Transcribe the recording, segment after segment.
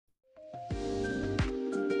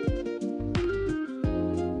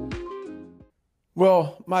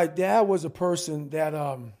Well, my dad was a person that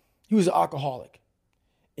he was an alcoholic.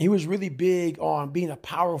 He was really big on being a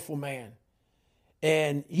powerful man.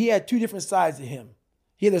 And he had two different sides to him.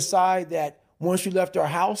 He had a side that once you left our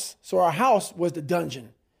house, so our house was the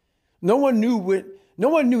dungeon. No one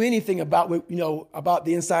knew anything about about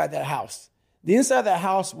the inside of that house. The inside of that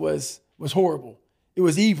house was horrible. It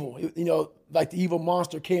was evil. Like the evil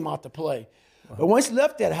monster came out to play. Wow. But once he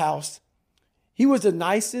left that house, he was the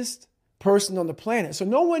nicest person on the planet. So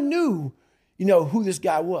no one knew, who this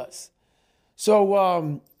guy was.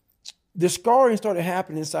 So the scarring started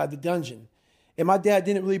happening inside the dungeon. And my dad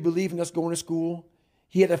didn't really believe in us going to school.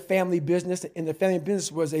 He had a family business, and the family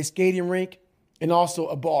business was a skating rink and also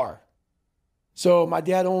a bar. So my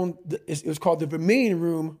dad owned, it was called the Vermilion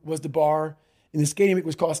Room was the bar, and the skating rink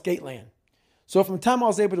was called Skateland. So from the time I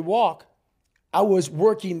was able to walk, I was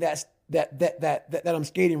working that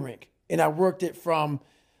skating rink. And I worked it from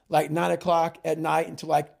like 9 o'clock at night until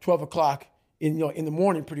like 12 o'clock in the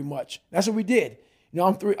morning pretty much. That's what we did.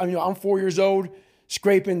 I'm 4 years old,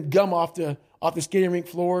 scraping gum off the skating rink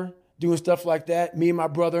floor, doing stuff like that. Me and my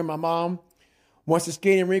brother and my mom. Once the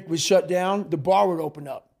skating rink was shut down, the bar would open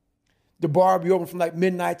up. The bar would be open from like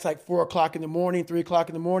midnight to like 4 o'clock in the morning, 3 o'clock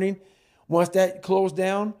in the morning. Once that closed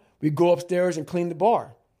down, we'd go upstairs and clean the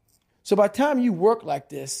bar. So by the time you work like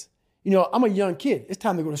this, I'm a young kid. It's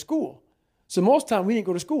time to go to school. So most time we didn't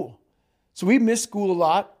go to school. So we missed school a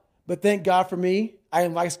lot, but thank God for me. I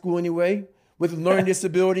didn't like school anyway. With a learning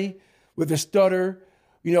disability, with a stutter,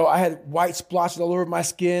 I had white splotches all over my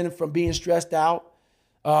skin from being stressed out,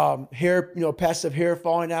 hair, patches of hair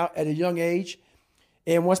falling out at a young age.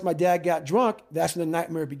 And once my dad got drunk, that's when the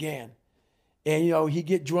nightmare began. And, he'd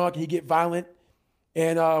get drunk and he'd get violent.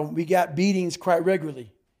 And we got beatings quite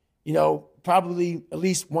regularly, probably at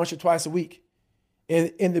least once or twice a week.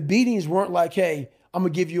 And the beatings weren't like, hey, I'm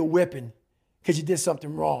going to give you a whipping because you did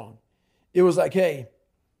something wrong. It was like, hey,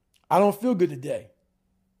 I don't feel good today.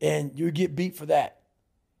 And you get beat for that.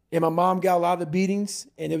 And my mom got a lot of the beatings,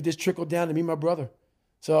 and it would just trickle down to me and my brother.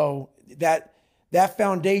 So that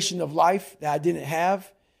foundation of life that I didn't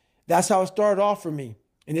have, that's how it started off for me.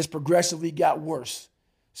 And it's progressively got worse.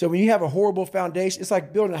 So when you have a horrible foundation, it's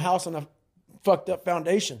like building a house on a fucked up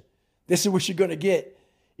foundation. This is what you're going to get.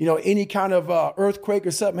 Any kind of earthquake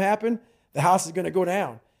or something happen, the house is going to go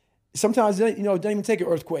down. Sometimes, it doesn't even take an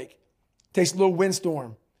earthquake. It takes a little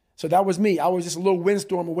windstorm. So that was me. I was just a little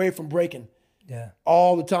windstorm away from breaking. Yeah.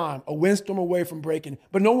 All the time. A windstorm away from breaking.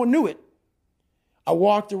 But no one knew it. I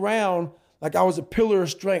walked around like I was a pillar of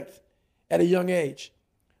strength at a young age.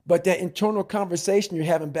 But that internal conversation you're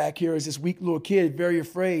having back here is this weak little kid, very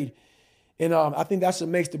afraid. And I think that's what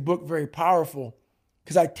makes the book very powerful,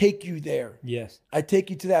 because I take you there. Yes. I take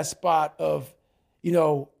you to that spot of,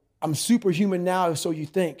 I'm superhuman now, so you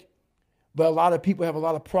think. But a lot of people have a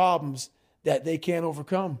lot of problems that they can't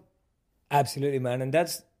overcome. Absolutely, man. And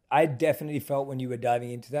I definitely felt when you were diving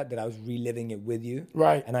into that I was reliving it with you.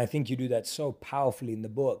 Right. And I think you do that so powerfully in the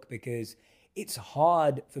book, because it's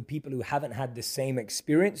hard for people who haven't had the same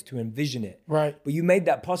experience to envision it. Right. But you made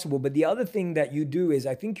that possible. But the other thing that you do is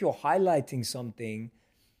I think you're highlighting something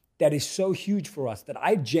that is so huge for us, that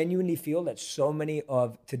I genuinely feel that so many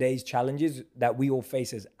of today's challenges that we all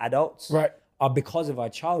face as adults are because of our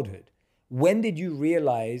childhood. When did you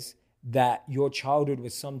realize that your childhood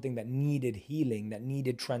was something that needed healing, that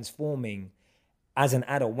needed transforming as an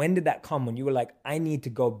adult? When did that come, when you were like, I need to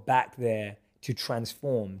go back there to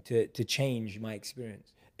transform, to change my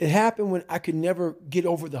experience? It happened when I could never get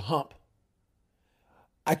over the hump.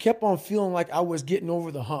 I kept on feeling like I was getting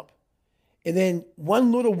over the hump. And then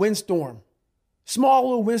one little windstorm, small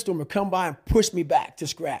little windstorm would come by and push me back to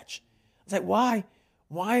scratch. I was like, why?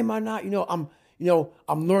 Why am I not,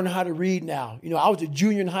 I'm learning how to read now. I was a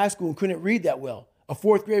junior in high school and couldn't read that well, a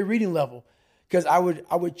fourth grade reading level, because I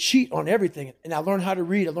would cheat on everything. And I learned how to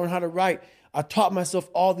read. I learned how to write. I taught myself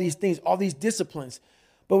all these things, all these disciplines.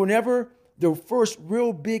 But whenever the first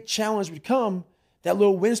real big challenge would come, that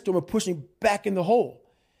little windstorm would push me back in the hole.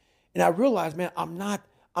 And I realized, man,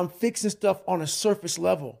 I'm fixing stuff on a surface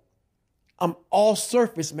level. I'm all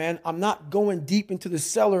surface, man. I'm not going deep into the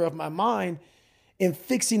cellar of my mind and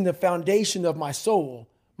fixing the foundation of my soul.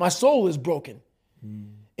 My soul is broken.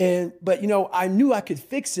 But I knew I could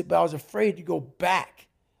fix it, but I was afraid to go back.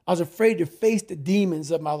 I was afraid to face the demons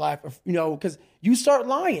of my life, because you start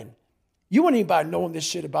lying. You want anybody knowing this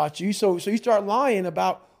shit about you. So you start lying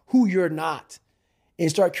about who you're not and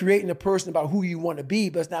start creating a person about who you want to be,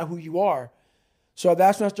 but it's not who you are. So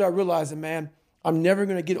that's when I started realizing, man, I'm never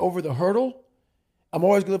going to get over the hurdle. I'm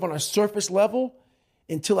always going to live on a surface level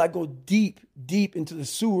until I go deep, deep into the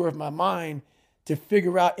sewer of my mind to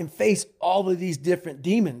figure out and face all of these different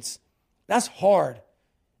demons. That's hard.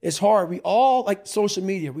 It's hard. We all like social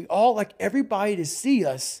media. We all like everybody to see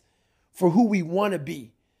us for who we want to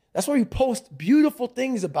be. That's why we post beautiful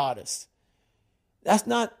things about us. That's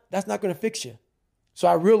not going to fix you. So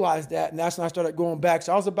I realized that, and that's when I started going back.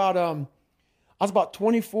 So I was about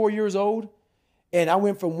 24 years old, and I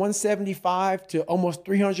went from 175 to almost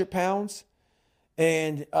 300 pounds.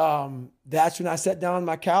 And that's when I sat down on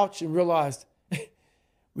my couch and realized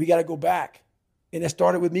we got to go back. And it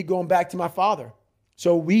started with me going back to my father.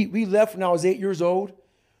 So we left when I was 8 years old.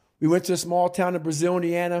 We went to a small town in Brazil,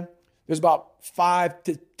 Indiana. There's about 5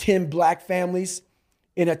 to 10 black families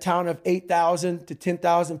in a town of 8,000 to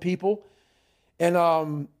 10,000 people.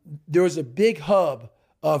 And there was a big hub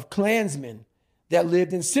of Klansmen that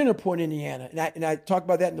lived in Center Point, Indiana. And I talk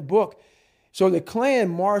about that in the book. So the Klan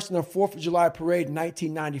marched on the 4th of July parade in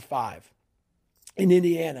 1995 in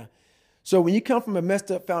Indiana. So when you come from a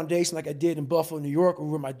messed up foundation like I did in Buffalo, New York,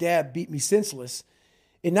 where my dad beat me senseless,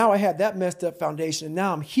 and now I have that messed up foundation, and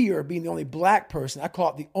now I'm here being the only black person. I call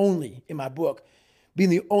it the only in my book,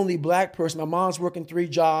 being the only black person. My mom's working 3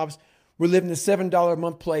 jobs. We're living in a $7 a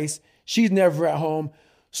month place. She's never at home.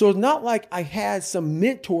 So it's not like I had some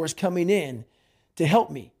mentors coming in to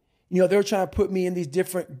help me. You know, they were trying to put me in these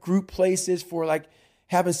different group places for like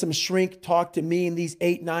having some shrink talk to me and these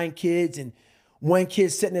 8, 9 kids. And one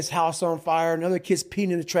kid setting his house on fire. Another kid's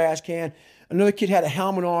peeing in the trash can. Another kid had a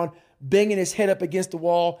helmet on, banging his head up against the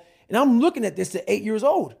wall. And I'm looking at this at 8 years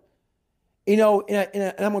old. You know, and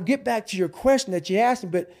I'm going to get back to your question that you asked me,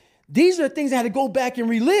 but these are the things I had to go back and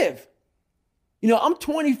relive. You know, I'm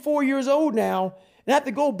 24 years old now, and I have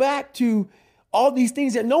to go back to all these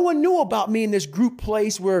things that no one knew about me in this group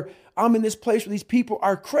place where I'm in this place where these people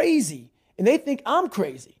are crazy, and they think I'm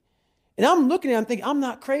crazy. And I'm looking at them thinking, I'm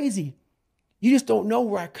not crazy. You just don't know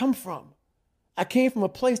where I come from. I came from a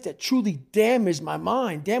place that truly damaged my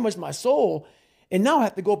mind, damaged my soul, and now I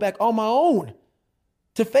have to go back on my own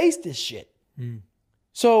to face this shit.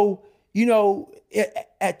 So, you know,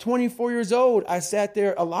 at 24 years old, I sat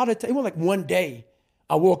there a lot of times. It was like one day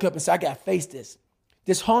I woke up and said, I got to face this.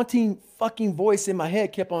 This haunting fucking voice in my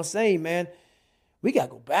head kept on saying, man, we got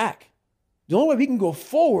to go back. The only way we can go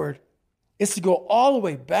forward is to go all the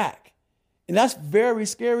way back. And that's very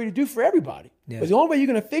scary to do for everybody. Yeah. But the only way you're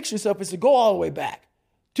going to fix yourself is to go all the way back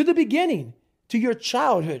to the beginning, to your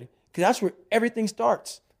childhood, because that's where everything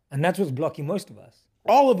starts. And that's what's blocking most of us.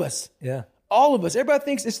 All of us. Yeah. All of us. Everybody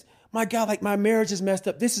thinks it's, my God, like my marriage is messed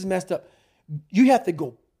up. This is messed up. You have to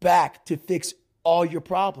go back to fix all your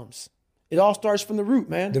problems. It all starts from the root,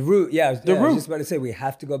 man. The root, yeah. The root. I was just about to say, we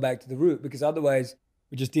have to go back to the root because otherwise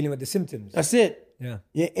we're just dealing with the symptoms. That's it. Yeah.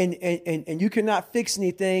 And you cannot fix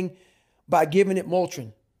anything by giving it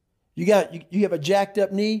Motrin. You have a jacked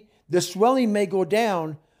up knee. The swelling may go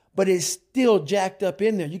down, but it's still jacked up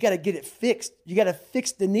in there. You got to get it fixed. You got to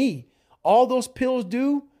fix the knee. All those pills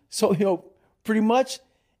do, so, you know, pretty much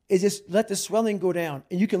is just let the swelling go down.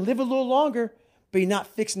 And you can live a little longer, but you're not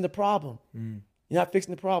fixing the problem. You're not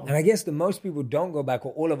fixing the problem. And I guess the most people don't go back,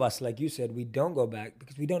 or all of us, like you said, we don't go back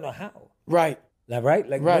because we don't know how. Right. Right?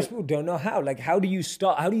 Like most people don't know how. Like, how do you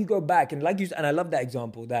start? How do you go back? And like you, and I love that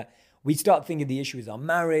example that we start thinking the issue is our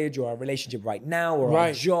marriage or our relationship right now or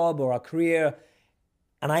our job or our career.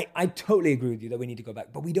 And I totally agree with you that we need to go back,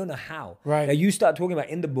 but we don't know how. Right. Now you start talking about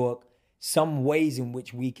in the book some ways in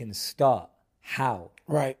which we can start. How?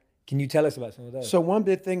 Right. Can you tell us about some of those? So one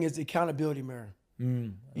big thing is the accountability mirror.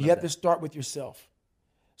 You have to start with yourself.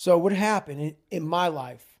 So what happened in my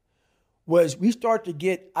life was we start to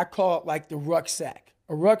get, I call it like the rucksack.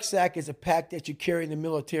 A rucksack is a pack that you carry in the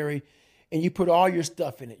military and you put all your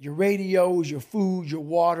stuff in it. Your radios, your food, your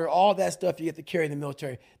water, all that stuff you have to carry in the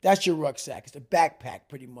military. That's your rucksack. It's a backpack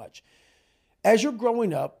pretty much. As you're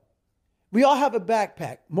growing up, we all have a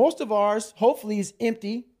backpack. Most of ours, hopefully, is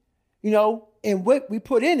empty, you know, and what we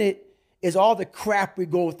put in it is all the crap we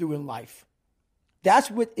go through in life.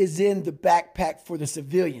 That's what is in the backpack for the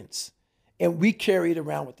civilians, and we carry it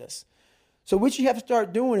around with us. So what you have to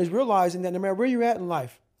start doing is realizing that no matter where you're at in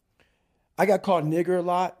life, I got called nigger a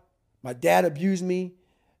lot. My dad abused me,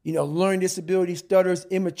 you know, learning disability, stutters,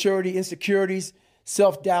 immaturity, insecurities,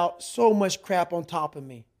 self-doubt, so much crap on top of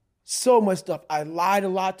me. So much stuff. I lied a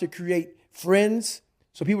lot to create friends.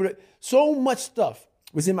 So much stuff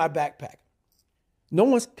was in my backpack. No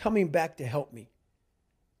one's coming back to help me.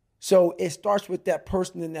 So it starts with that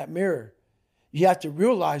person in that mirror. You have to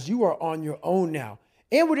realize you are on your own now.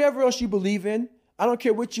 And whatever else you believe in, I don't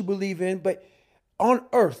care what you believe in, but on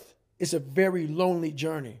earth, it's a very lonely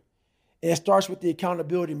journey. And it starts with the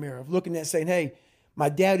accountability mirror of looking at saying, hey, my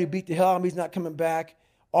dad who beat the hell out of me is not coming back.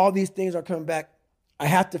 all these things are coming back. I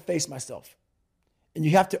have to face myself. And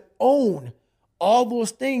you have to own all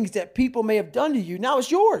those things that people may have done to you. Now it's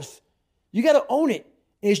yours. You got to own it.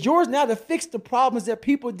 And it's yours now to fix the problems that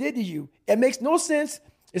people did to you. It makes no sense.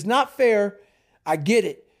 It's not fair. I get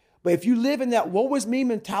it. But if you live in that woe is me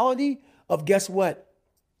mentality of, guess what?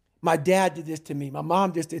 My dad did this to me. My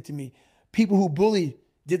mom just did to me. People who bullied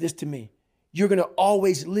did this to me. You're going to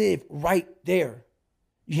always live right there.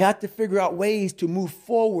 You have to figure out ways to move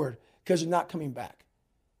forward because you're not coming back.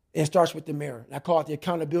 And it starts with the mirror. And I call it the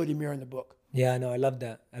accountability mirror in the book. Yeah, no, I love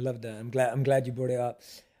that. I'm glad you brought it up.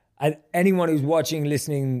 Anyone who's watching,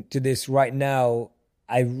 listening to this right now,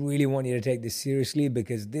 I really want you to take this seriously,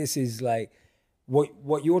 because this is like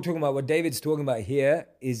what you're talking about, what David's talking about here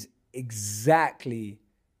is exactly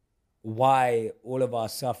why all of our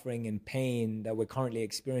suffering and pain that we're currently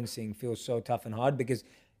experiencing feels so tough and hard, because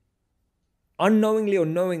unknowingly or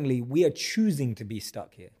knowingly, we are choosing to be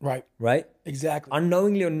stuck here. Right? Exactly.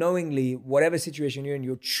 Unknowingly or knowingly, whatever situation you're in,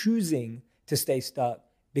 you're choosing to stay stuck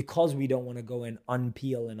because we don't want to go and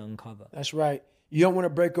unpeel and uncover. That's right. You don't want to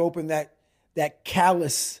break open that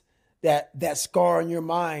callus, that scar in your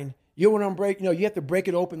mind. You don't want to break, you have to break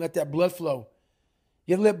it open, let that blood flow.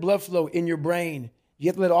 You have to let blood flow in your brain. You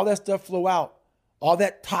have to let all that stuff flow out. All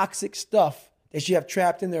that toxic stuff that you have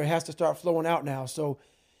trapped in there has to start flowing out now. So,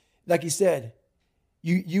 like you said,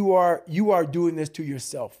 you are doing this to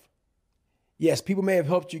yourself. Yes, people may have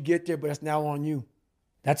helped you get there, but it's now on you.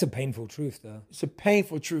 That's a painful truth, though. It's a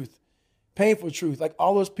painful truth. Painful truth. Like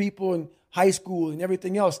all those people in high school and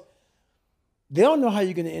everything else, they don't know how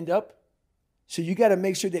you're going to end up. So you got to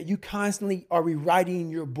make sure that you constantly are rewriting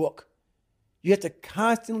your book. You have to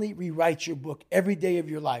constantly rewrite your book every day of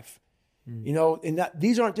your life. And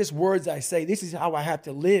these aren't just words I say. This is how I have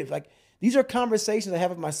to live. Like, these are conversations I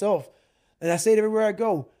have with myself. And I say it everywhere I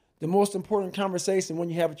go. The most important conversation when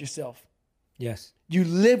you have with yourself. Yes. You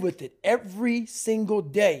live with it every single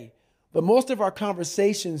day. But most of our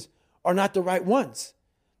conversations are not the right ones.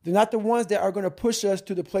 They're not the ones that are going to push us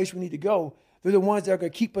to the place we need to go. They're the ones that are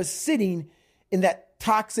going to keep us sitting in that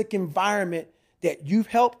toxic environment that you've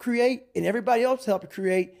helped create and everybody else helped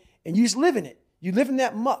create, and you just live in it. You live in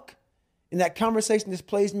that muck, and that conversation just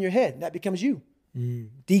plays in your head, and that becomes you.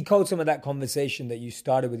 Decode some of that conversation that you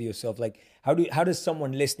started with yourself. Like, how does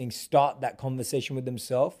someone listening start that conversation with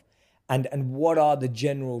themselves? And what are the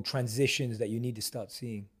general transitions that you need to start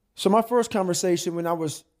seeing? So my first conversation when I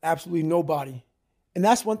was absolutely nobody, and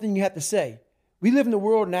that's one thing you have to say. We live in a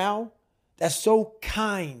world now that's so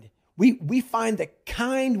kind. We find the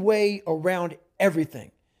kind way around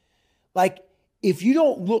everything. Like, if you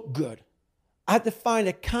don't look good, I have to find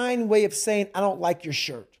a kind way of saying, I don't like your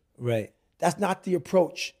shirt. Right. That's not the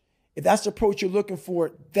approach. If that's the approach you're looking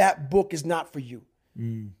for, that book is not for you.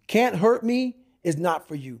 Can't Hurt Me is not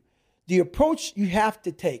for you. The approach you have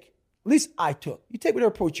to take, at least I took, you take whatever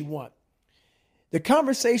approach you want. The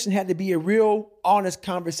conversation had to be a real, honest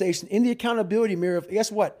conversation in the accountability mirror of,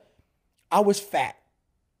 guess what? I was fat.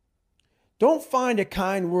 Don't find a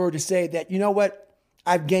kind word to say that, you know what?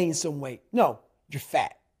 I've gained some weight. No, you're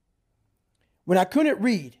fat. When I couldn't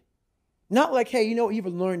read, not like, hey, you have a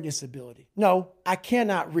learning disability. No, I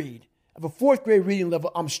cannot read. I have a 4th grade reading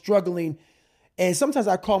level. I'm struggling. And sometimes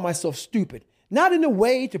I call myself stupid. Not in a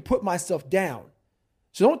way to put myself down.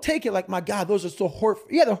 So don't take it like, my God, those are so hurtful.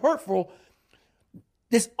 Yeah, they're hurtful.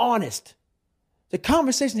 It's honest. The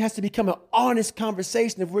conversation has to become an honest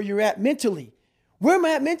conversation of where you're at mentally. Where am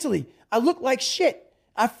I at mentally? I look like shit.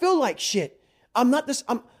 I feel like shit.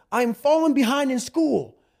 I'm falling behind in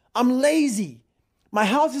school. I'm lazy. My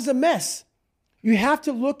house is a mess. You have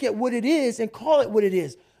to look at what it is and call it what it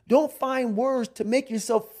is. Don't find words to make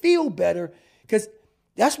yourself feel better, because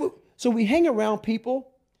so we hang around people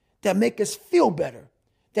that make us feel better,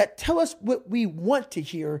 that tell us what we want to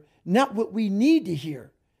hear, not what we need to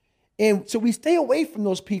hear. And so we stay away from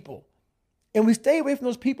those people. And we stay away from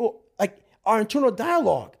those people, like our internal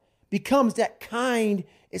dialogue becomes that kind,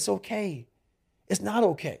 it's okay. It's not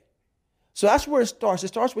okay. So that's where it starts. It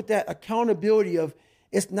starts with that accountability of,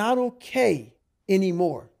 it's not okay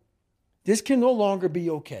anymore. This can no longer be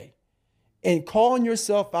okay. And calling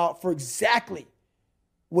yourself out for exactly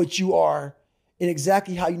what you are and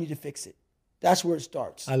exactly how you need to fix it. That's where it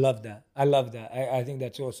starts. I love that. I think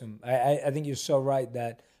that's awesome. I think you're so right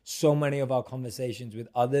that so many of our conversations with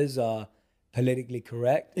others are politically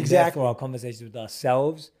correct. Exactly. Therefore, our conversations with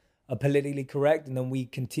ourselves are politically correct. And then we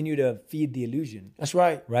continue to feed the illusion. That's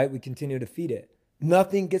right. Right? We continue to feed it.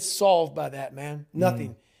 Nothing gets solved by that, man.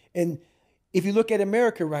 Nothing. And if you look at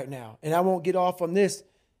America right now, and I won't get off on this,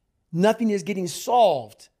 nothing is getting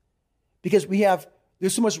solved because we have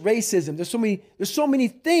There's so much racism. There's so many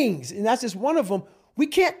things. And that's just one of them. We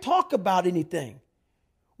can't talk about anything.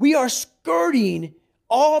 We are skirting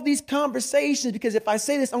all these conversations because if I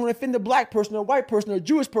say this, I'm going to offend a black person or a white person or a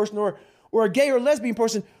Jewish person or a gay or lesbian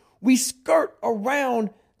person. We skirt around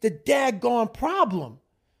the daggone problem.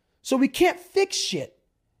 So we can't fix shit.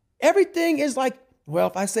 Everything is like, well,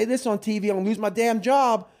 if I say this on TV, I'm going to lose my damn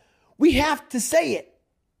job. We have to say it.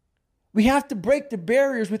 We have to break the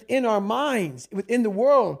barriers within our minds, within the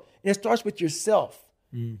world. And it starts with yourself.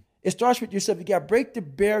 It starts with yourself. You got to break the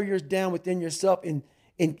barriers down within yourself and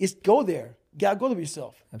just go there. You got to go to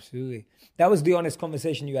yourself. Absolutely. That was the honest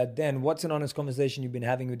conversation you had then. What's an honest conversation you've been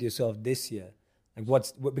having with yourself this year?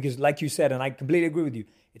 Like because like you said, and I completely agree with you,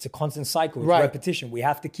 it's a constant cycle. It's repetition. We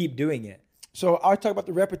have to keep doing it. So I talk about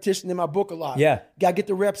the repetition in my book a lot. Yeah. Got to get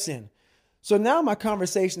the reps in. So now my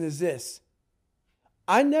conversation is this.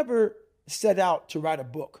 I never set out to write a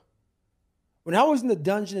book. When I was in the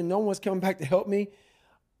dungeon and no one was coming back to help me,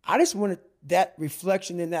 I just wanted that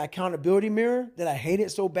reflection in that accountability mirror that I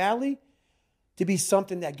hated so badly to be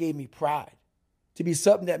something that gave me pride, to be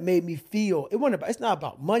something that made me feel. It's not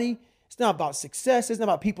about money. It's not about success. It's not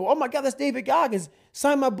about people. Oh my God, that's David Goggins.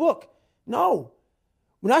 Sign my book. No.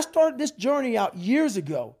 When I started this journey out years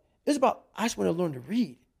ago, it's about, I just want to learn to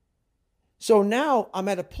read. So now I'm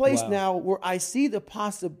at a place now where I see the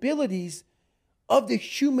possibilities of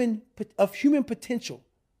human potential.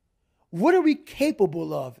 What are we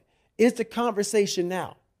capable of is the conversation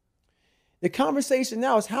now. The conversation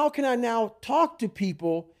now is how can I now talk to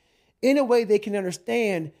people in a way they can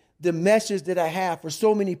understand the message that I have for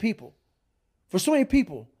so many people. For so many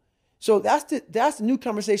people. So that's the new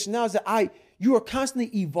conversation now is that you are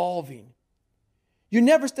constantly evolving. You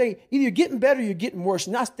never stay, either you're getting better or you're getting worse.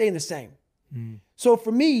 You're not staying the same. So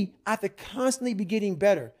for me, I have to constantly be getting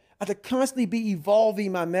better. I have to constantly be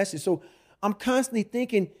evolving my message. So I'm constantly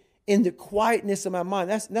thinking in the quietness of my mind.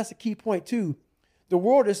 That's a key point too. The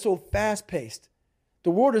world is so fast-paced.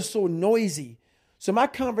 The world is so noisy. So my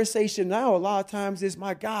conversation now a lot of times is,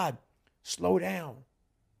 my God, slow down.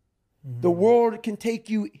 The world can take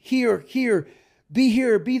you here,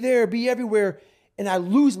 be there, be everywhere. And I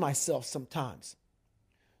lose myself sometimes.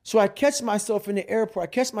 So I catch myself in the airport. I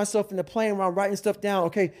catch myself in the plane where I'm writing stuff down.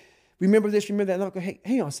 Okay, remember this, remember that. And I'm like, hey,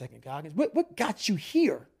 hang on a second, Goggins. What got you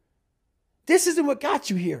here? This isn't what got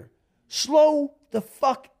you here. Slow the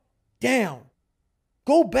fuck down.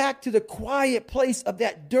 Go back to the quiet place of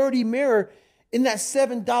that dirty mirror in that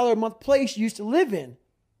 $7 a month place you used to live in.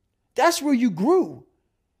 That's where you grew.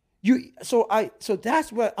 So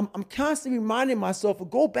that's what I'm constantly reminding myself of.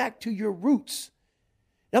 Go back to your roots.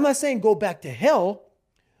 Now, I'm not saying go back to hell,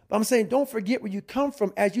 but I'm saying don't forget where you come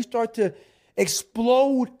from as you start to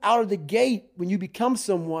explode out of the gate when you become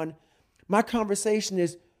someone. My conversation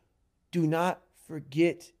is do not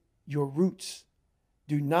forget your roots.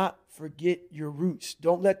 Do not forget your roots.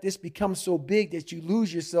 Don't let this become so big that you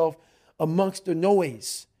lose yourself amongst the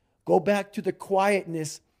noise. Go back to the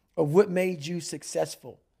quietness of what made you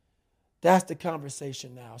successful. That's the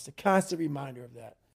conversation now. It's a constant reminder of that.